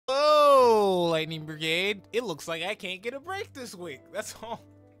Lightning Brigade. It looks like I can't get a break this week. That's all.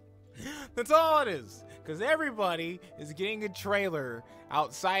 That's all it is. Because everybody is getting a trailer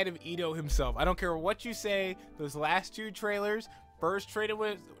outside of Ito himself. I don't care what you say. Those last two trailers, first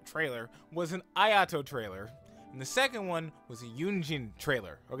trailer was an Ayato trailer. And the second one was a Yunjin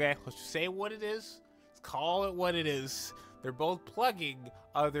trailer. Okay, let's just say what it is. Let's call it what it is. They're both plugging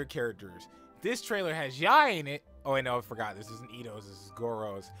other characters. This trailer has Yai in it. Oh, I know, I forgot. This isn't Ito's, this is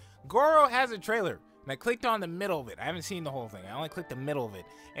Gorou's. Gorou has a trailer, and I clicked on the middle of it. I haven't seen the whole thing. I only clicked the middle of it,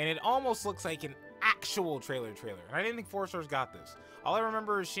 and it almost looks like an actual trailer. And I didn't think 4 Stars got this. All I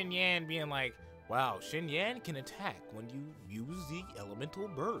remember is Shin Yan being like, wow, Shin Yan can attack when you use the elemental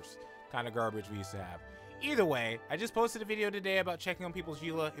burst. Kind of garbage we used to have. Either way, I just posted a video today about checking on people's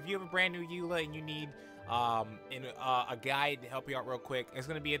EULA. If you have a brand new EULA and you need a guide to help you out real quick, it's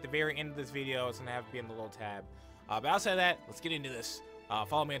going to be at the very end of this video. It's going to have to be in the little tab. But outside of that, let's get into this.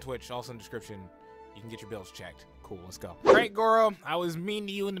 Follow me on Twitch, also in the description. You can get your bills checked. Cool, let's go. All right, Gorou, I was mean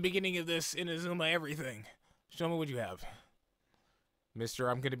to you in the beginning of this Inazuma everything. Show me what you have. Mister,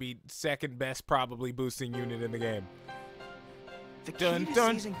 I'm going to be second best probably boosting unit in the game. The key to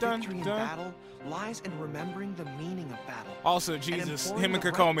seizing victory in battle lies in remembering the meaning of battle. Also, Jesus, him and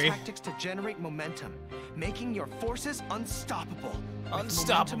Kokomi. Tactics to generate momentum, making your forces unstoppable. Unstoppable. With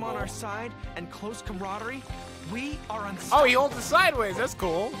momentum on our side and close camaraderie, we are unstoppable. Oh, he holds it sideways. That's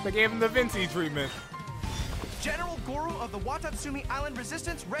cool. They gave him the Vinci treatment. General Gorou of the Watatsumi Island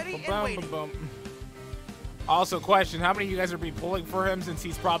Resistance ready and waiting. Also, question, how many of you guys are be pulling for him since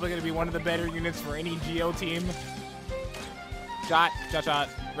he's probably going to be one of the better units for any GEO team? Shot,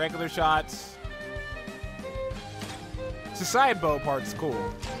 regular shots. The side bow part's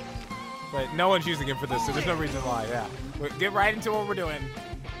cool, but no one's using him for this, so there's no reason why. Yeah, get right into what we're doing.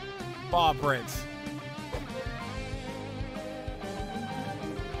 Paw prints.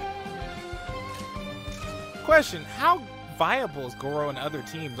 Question: how viable is Gorou and other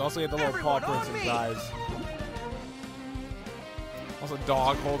teams? Also, you have the little paw prints and guys. Also,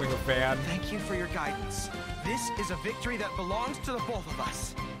 dog holding a fan. Thank you for your guidance. This is a victory that belongs to the both of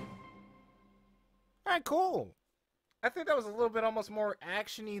us. All right, cool. I think that was a little bit almost more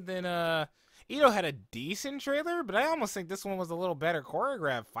action-y than, Ito had a decent trailer, but I almost think this one was a little better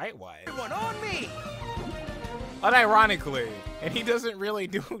choreographed fight-wise. Everyone on me! Unironically, and he doesn't really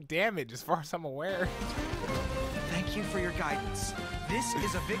do damage as far as I'm aware. Thank you for your guidance. This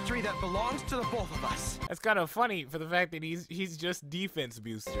is a victory that belongs to the both of us. That's kind of funny for the fact that he's just defense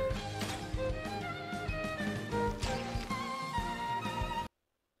booster.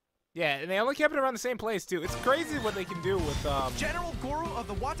 Yeah, and they only kept it around the same place too. It's crazy what they can do with General Gorou of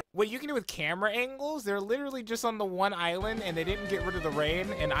the what you can do with camera angles. They're literally just on the one island, and they didn't get rid of the rain.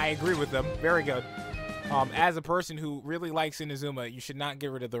 And I agree with them. Very good. As a person who really likes Inazuma, you should not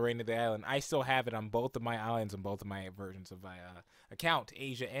get rid of the rain of the island. I still have it on both of my islands and both of my versions of my account,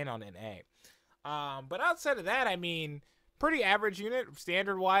 Asia and on NA. But outside of that, I mean, pretty average unit,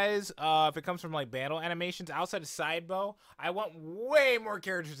 standard-wise. If it comes from, like, battle animations, outside of side bow, I want way more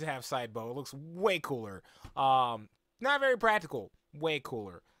characters to have side bow. It looks way cooler. Not very practical. Way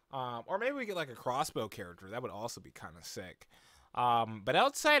cooler. Or maybe we get, like, a crossbow character. That would also be kind of sick. But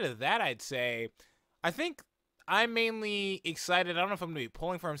outside of that, I'd say, I think I'm mainly excited. I don't know if I'm going to be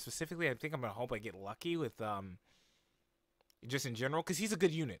pulling for him specifically. I think I'm going to hope I get lucky with, just in general, because he's a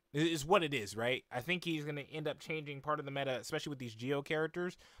good unit, is what it is, right? I think he's going to end up changing part of the meta, especially with these GEO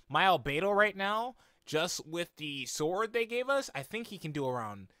characters. My Albedo right now, just with the sword they gave us, I think he can do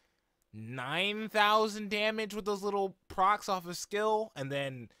around 9,000 damage with those little procs off of skill, and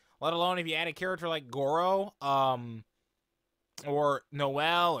then, let alone if you add a character like Gorou, or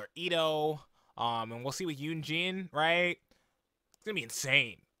Noel, or Ito, and we'll see with Yunjin, right? It's going to be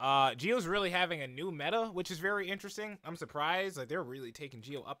insane. GEO's really having a new meta, which is very interesting. I'm surprised. Like, they're really taking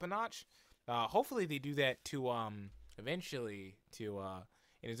GEO up a notch. Hopefully they do that to, eventually to,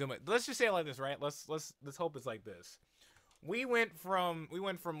 Inazuma. Let's just say it like this, right? Let's hope it's like this. We went from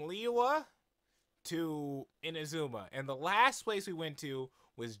Liyue to Inazuma, and the last place we went to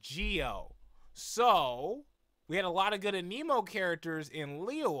was GEO. So, we had a lot of good Anemo characters in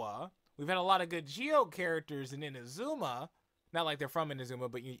Liyue. We've had a lot of good GEO characters in Inazuma. Not like they're from Inazuma,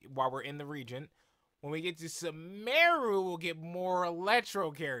 but while we're in the region. When we get to Sumeru, we'll get more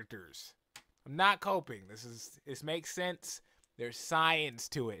Electro characters. I'm not coping. This makes sense. There's science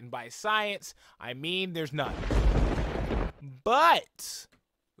to it. And by science, I mean there's none. But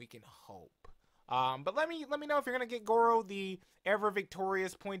we can hope. But let me know if you're going to get Gorou, the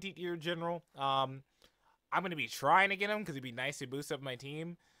ever-victorious Pointy-Eared General. I'm going to be trying to get him because it'd be nice to boost up my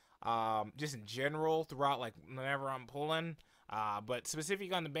team. Just in general, throughout, like, whenever I'm pulling. But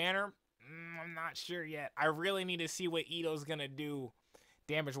specific on the banner, I'm not sure yet. I really need to see what Ito's gonna do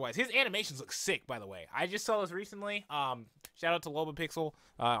damage-wise. His animations look sick, by the way. I just saw this recently. Shout out to Lobopixel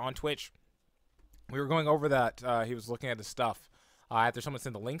on Twitch. We were going over that. He was looking at his stuff after someone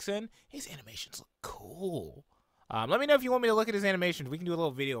sent the links in. His animations look cool. Let me know if you want me to look at his animations. We can do a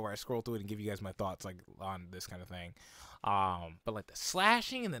little video where I scroll through it and give you guys my thoughts, like, on this kind of thing. But like the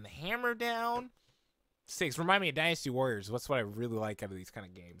slashing and then the hammer down, six remind me of Dynasty Warriors. That's what I really like out of these kind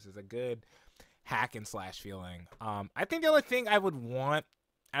of games. Is a good hack and slash feeling. I think the only thing I would want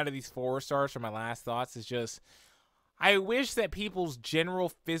out of these 4 stars for my last thoughts is just, I wish that people's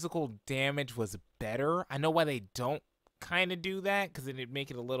general physical damage was better. I know why they don't kind of do that, because it'd make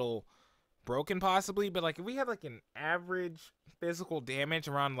it a little broken possibly, but like if we had like an average physical damage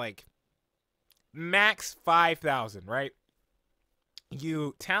around like max 5,000, right?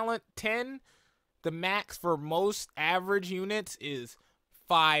 You talent 10, the max for most average units is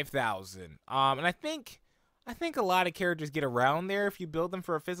 5,000. And I think a lot of characters get around there if you build them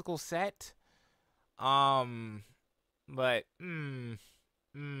for a physical set. But I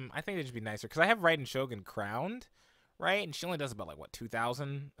think it'd just be nicer, because I have Raiden Shogun crowned, right? And she only does about like what,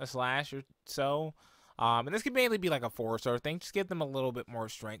 2,000 a slash or so. And this could mainly be like a 4-star thing. Just give them a little bit more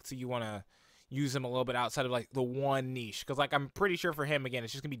strength, so you want to use him a little bit outside of like the one niche, because like I'm pretty sure for him again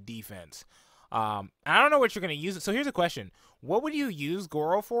it's just gonna be defense. I don't know what you're gonna use it. So here's a question: what would you use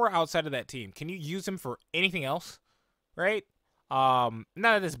Gorou for outside of that team? Can you use him for anything else? Right? Not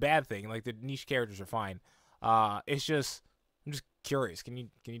that it's a bad thing. Like the niche characters are fine. It's just, I'm just curious. Can you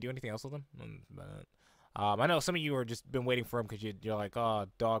do anything else with him? I know some of you are just been waiting for him because you're like, oh,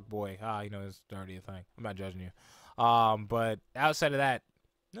 dog boy. You know, it's already a thing. I'm not judging you. But outside of that,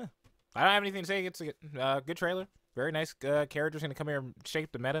 I don't have anything to say. It's a good trailer. Very nice characters going to come here and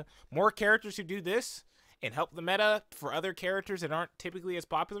shape the meta. More characters who do this and help the meta for other characters that aren't typically as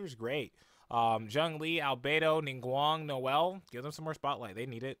popular is great. Zhongli, Albedo, Ningguang, Noel, give them some more spotlight. They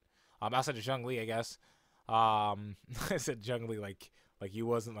need it. Outside of Zhongli, I guess. I said Zhongli like he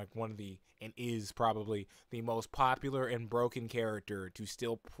wasn't like one of the, and is probably the most popular and broken character to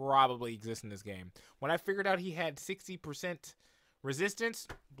still probably exist in this game. When I figured out he had 60% resistance,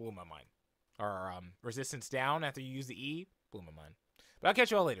 blew my mind. Or resistance down after you use the E, blew my mind. But I'll catch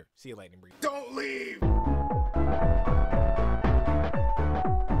you all later. See you, Lightning Breeze. Don't leave!